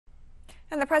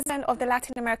And the president of the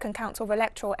Latin American Council of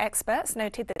Electoral Experts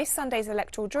noted that this Sunday's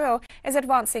electoral drill is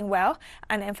advancing well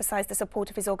and emphasized the support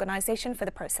of his organization for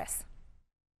the process.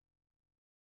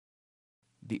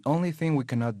 The only thing we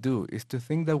cannot do is to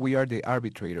think that we are the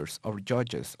arbitrators or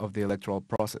judges of the electoral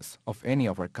process of any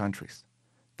of our countries.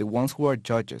 The ones who are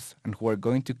judges and who are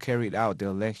going to carry out the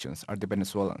elections are the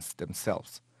Venezuelans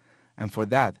themselves. And for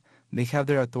that, they have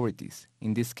their authorities,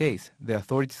 in this case, the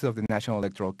authorities of the National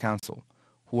Electoral Council,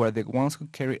 who are the ones who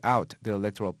carry out the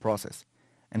electoral process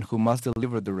and who must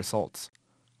deliver the results.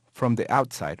 From the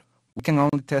outside, we can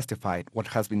only testify what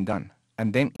has been done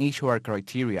and then issue our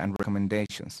criteria and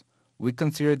recommendations. We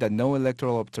consider that no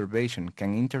electoral observation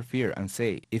can interfere and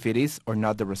say if it is or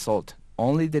not the result.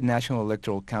 Only the National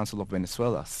Electoral Council of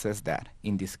Venezuela says that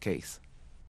in this case.